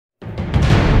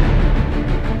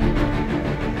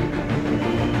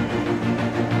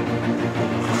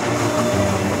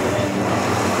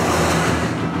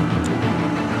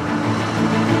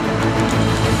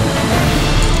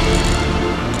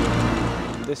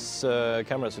This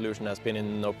camera solution has been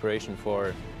in operation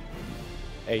for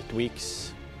 8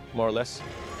 weeks, more or less.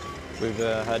 We've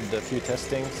had a few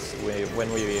testings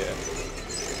when we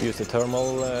use the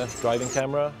thermal driving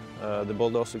camera, the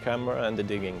bulldozer camera and the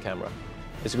digging camera.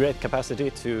 It's a great capacity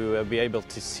to be able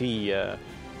to see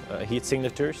heat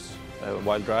signatures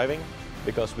while driving,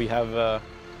 because we have a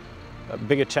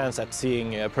bigger chance at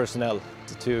seeing personnel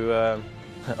to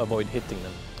avoid hitting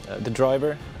them. The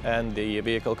driver and the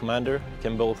vehicle commander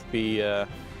can both be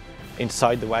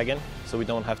inside the wagon, so we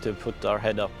don't have to put our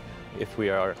head up if we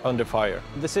are under fire.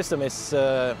 The system is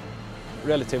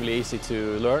relatively easy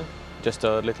to learn. Just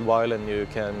a little while and you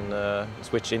can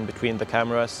switch in between the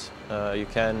cameras. You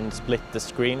can split the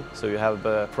screen, so you have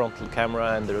a frontal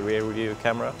camera and the rear view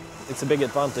camera. It's a big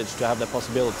advantage to have the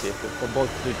possibility for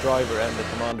both the driver and the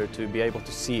commander to be able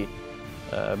to see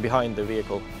behind the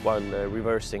vehicle while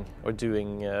reversing or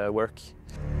doing work.